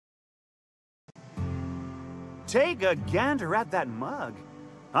Take a gander at that mug.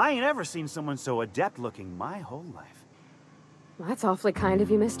 I ain't ever seen someone so adept-looking my whole life. Well, that's awfully kind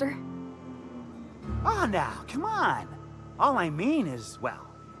of you, mister. Oh, now, come on. All I mean is, well,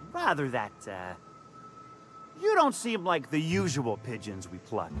 rather that, you don't seem like the usual pigeons we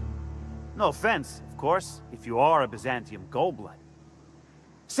pluck. No offense, of course, if you are a Byzantium Goldblood.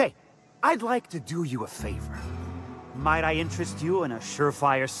 Say, I'd like to do you a favor. Might I interest you in a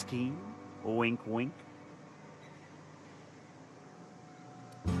surefire scheme? Wink, wink.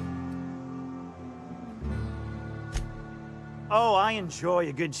 Oh, I enjoy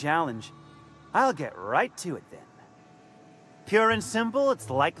a good challenge. I'll get right to it then. Pure and simple, it's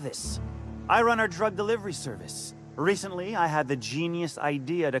like this. I run our drug delivery service. Recently, I had the genius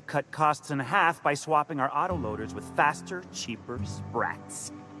idea to cut costs in half by swapping our autoloaders with faster, cheaper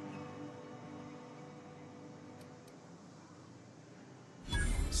sprats.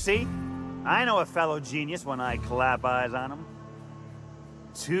 See? I know a fellow genius when I clap eyes on him.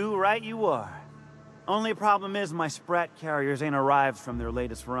 Too right you are. Only problem is my sprat carriers ain't arrived from their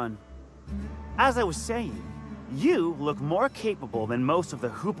latest run. As I was saying, you look more capable than most of the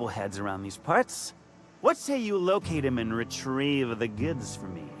hoople heads around these parts. What say you locate him and retrieve the goods for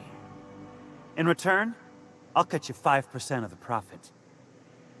me? In return, I'll cut you 5% of the profit.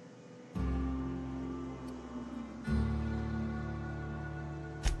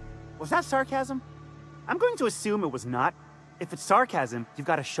 Was that sarcasm? I'm going to assume it was not. If it's sarcasm, you've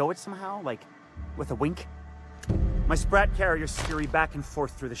got to show it somehow, like with a wink. My sprat carriers scurry back and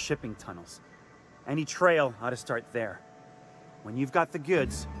forth through the shipping tunnels. Any trail ought to start there. When you've got the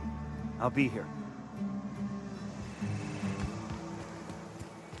goods, I'll be here.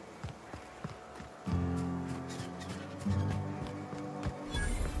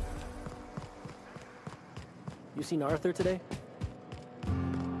 You seen Arthur today?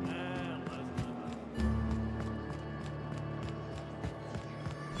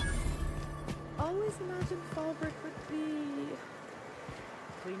 Always imagined Fallbrook would be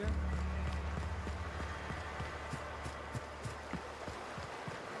Cleaner?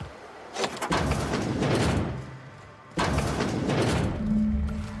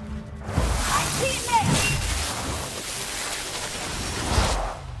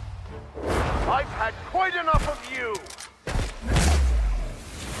 I've had quite enough of you!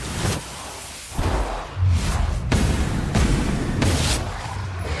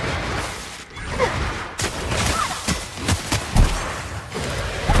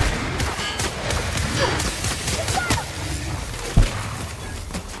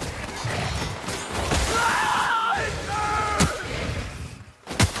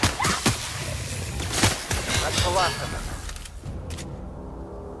 That's the last of them.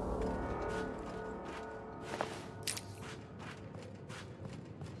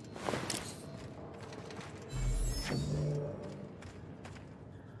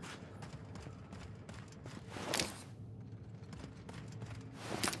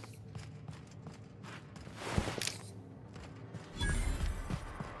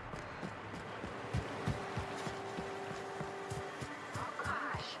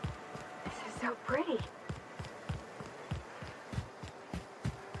 So pretty.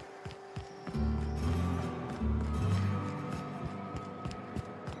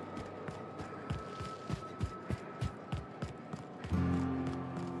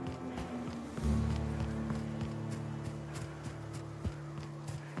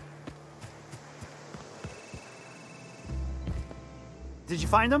 Did you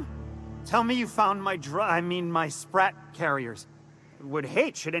find them? Tell me you found my my sprat carriers. Would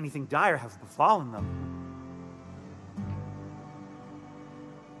hate should anything dire have befallen them.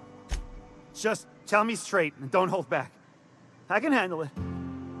 Just tell me straight and don't hold back. I can handle it.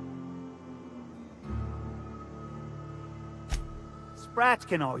 Sprats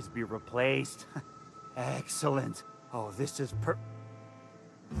can always be replaced. Excellent. Oh, this is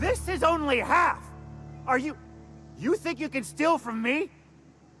This is only half! Are you think you can steal from me?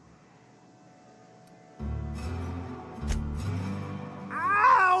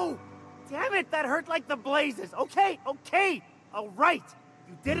 Damn it, that hurt like the blazes. Okay, all right.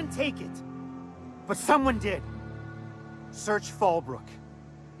 You didn't take it. But someone did. Search Fallbrook.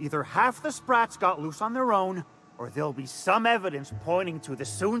 Either half the sprats got loose on their own, or there'll be some evidence pointing to the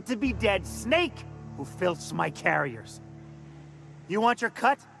soon-to-be-dead snake who filched my carriers. You want your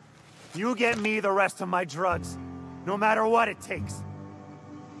cut? You get me the rest of my drugs, no matter what it takes.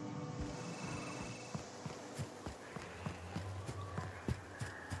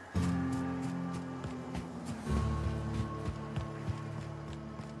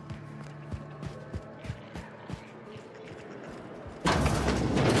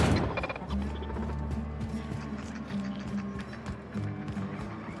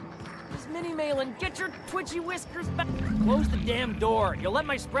 Malin, get your twitchy whiskers back. Close the damn door. You'll let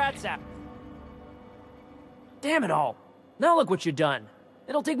my sprats out. Damn it all. Now look what you've done.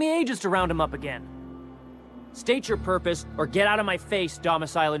 It'll take me ages to round him up again. State your purpose, or get out of my face,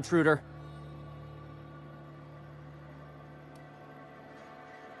 domicile intruder.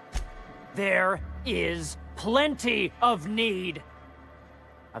 There is plenty of need.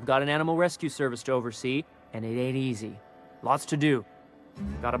 I've got an animal rescue service to oversee, and it ain't easy. Lots to do.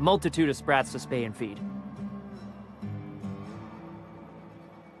 Got a multitude of sprats to spay and feed.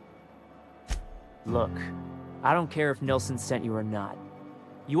 Look, I don't care if Nelson sent you or not.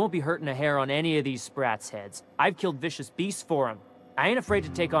 You won't be hurting a hair on any of these sprats' heads. I've killed vicious beasts for him. I ain't afraid to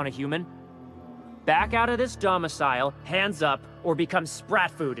take on a human. Back out of this domicile, hands up, or become sprat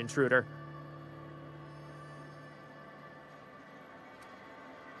food, intruder.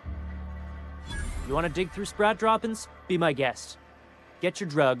 You want to dig through sprat droppings? Be my guest. Get your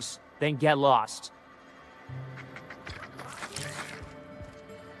drugs, then get lost.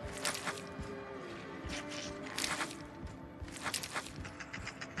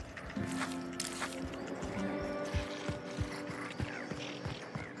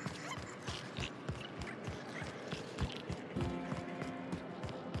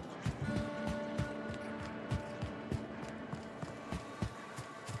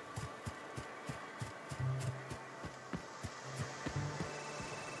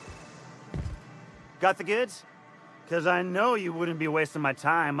 Got the goods? 'Cause I know you wouldn't be wasting my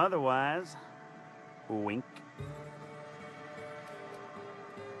time otherwise. Wink.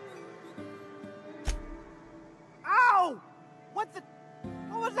 Ow! What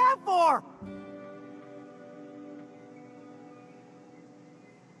was that for?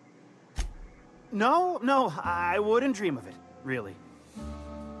 No, I wouldn't dream of it, really.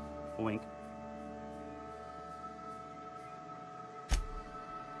 Wink.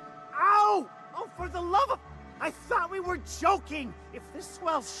 Ow! Oh, for the love of... I thought we were joking! If this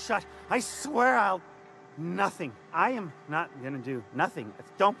swells shut, I swear I'll... Nothing. I am not gonna do nothing.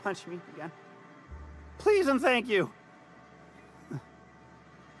 Don't punch me again. Please and thank you.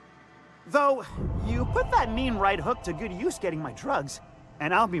 Though, you put that mean right hook to good use getting my drugs,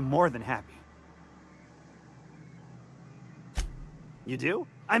 and I'll be more than happy. You do?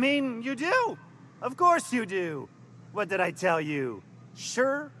 I mean, you do! Of course you do! What did I tell you?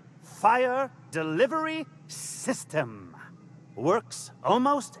 Sure-fire delivery system. Works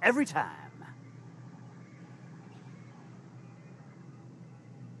almost every time.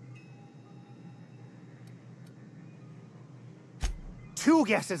 Two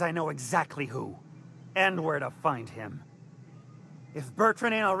guesses I know exactly who, and where to find him. If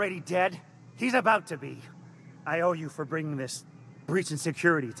Bertrand ain't already dead, he's about to be. I owe you for bringing this breach in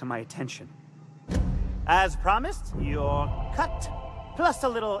security to my attention. As promised, you're cut, plus a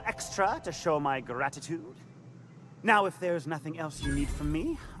little extra to show my gratitude. Now, if there's nothing else you need from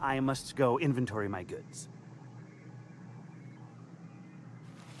me, I must go inventory my goods.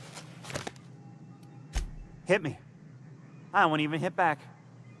 Hit me. I won't even hit back.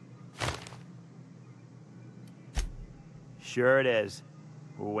 Sure it is.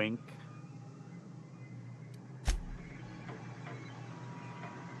 Wink.